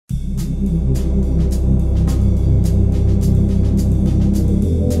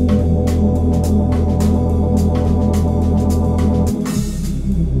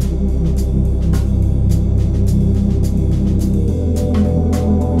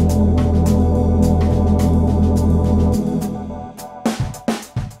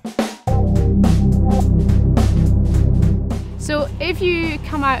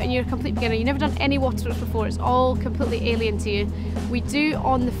come out and you're a complete beginner, you've never done any water sports before, it's all completely alien to you, we do,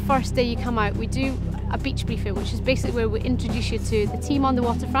 on the first day you come out, we do a beach briefing, which is basically where we introduce you to the team on the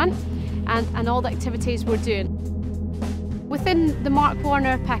waterfront and all the activities we're doing. Within the Mark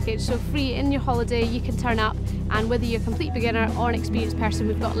Warner package, so free in your holiday, you can turn up, and whether you're a complete beginner or an experienced person,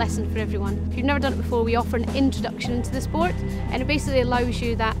 we've got a lesson for everyone. If you've never done it before, we offer an introduction into the sport, and it basically allows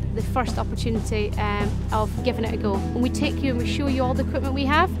you the first opportunity of giving it a go. And we take you and we show you all the equipment we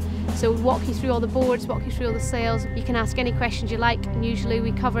have, so we walk you through all the boards, walk you through all the sails. You can ask any questions you like, and usually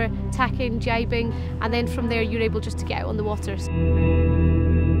we cover tacking, jibing, and then from there you're able just to get out on the waters.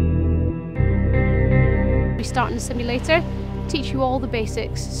 We start in the simulator, teach you all the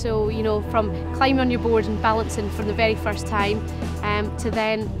basics, so you know, from climbing on your board and balancing from the very first time to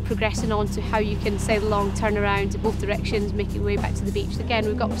then progressing on to how you can sail along, turn around in both directions, make your way back to the beach. Again,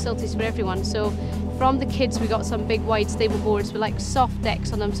 we've got facilities for everyone, so from the kids we've got some big wide stable boards with like soft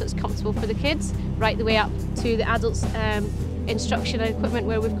decks on them so it's comfortable for the kids, right the way up to the adults instruction and equipment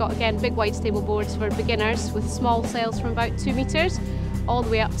where we've got again big wide stable boards for beginners with small sails from about 2 metres all the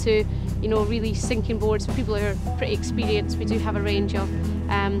way up to, you know, really sinking boards for people who are pretty experienced. We do have a range of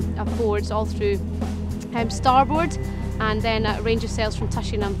boards all through starboard, and then a range of sails from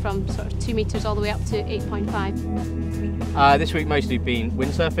touching them from sort of 2 metres all the way up to 8.5. This week mostly been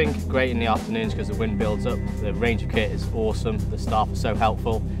windsurfing, great in the afternoons because the wind builds up. The range of kit is awesome, the staff are so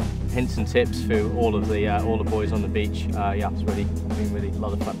helpful. Hints and tips for all the boys on the beach. Yeah, it's been really a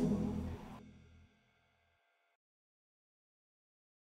lot of fun.